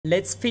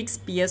Let's fix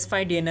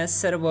PS5 DNS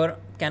server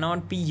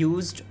cannot be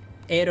used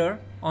error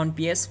on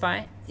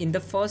PS5. In the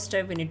first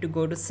step, we need to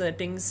go to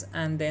settings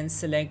and then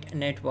select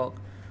network.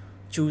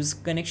 Choose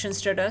connection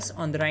status.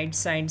 On the right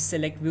side,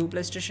 select view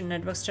PlayStation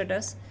network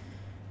status.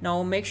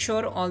 Now make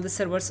sure all the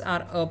servers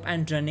are up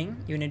and running.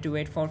 You need to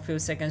wait for a few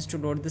seconds to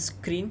load the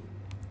screen.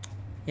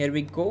 Here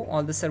we go,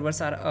 all the servers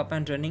are up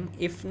and running.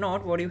 If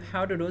not, what you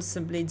have to do is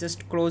simply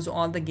just close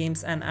all the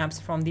games and apps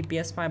from the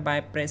PS5 by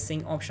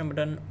pressing option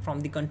button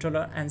from the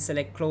controller and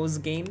select close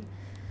game.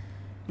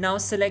 Now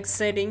select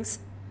settings,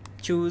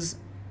 choose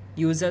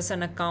users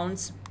and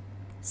accounts,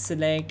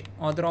 select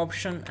other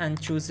option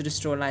and choose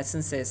restore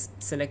licenses.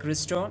 Select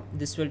restore.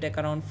 This will take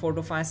around 4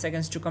 to 5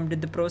 seconds to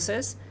complete the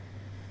process.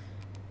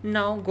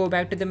 Now go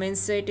back to the main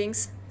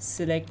settings,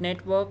 select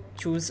network,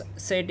 choose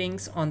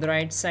settings. On the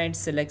right side,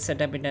 select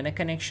setup internet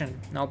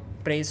connection. Now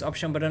press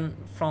option button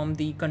from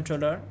the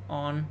controller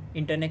on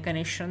internet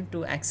connection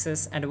to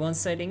access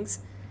advanced settings.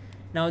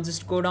 Now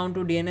just go down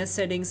to DNS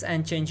settings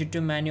and change it to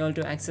manual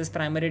to access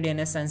primary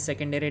DNS and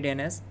secondary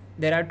DNS.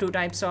 There are two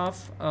types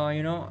of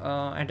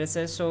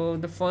addresses. So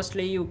the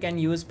firstly, you can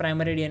use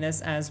primary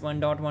DNS as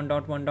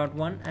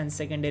 1.1.1.1 and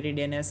secondary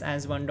DNS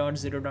as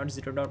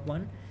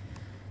 1.0.0.1.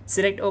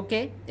 Select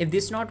OK. If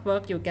this not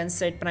work, you can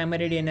set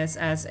primary DNS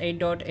as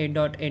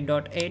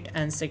 8.8.8.8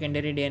 and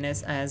secondary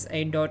DNS as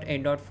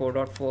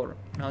 8.8.4.4.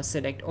 Now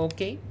select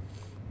OK.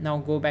 Now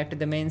go back to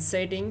the main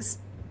settings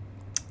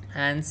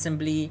and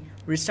simply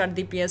restart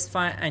the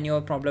PS5 and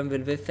your problem will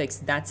be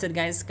fixed. That's it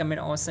guys.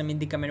 Comment awesome in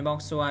the comment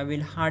box, so I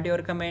will heart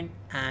your comment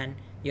and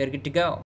you're good to go.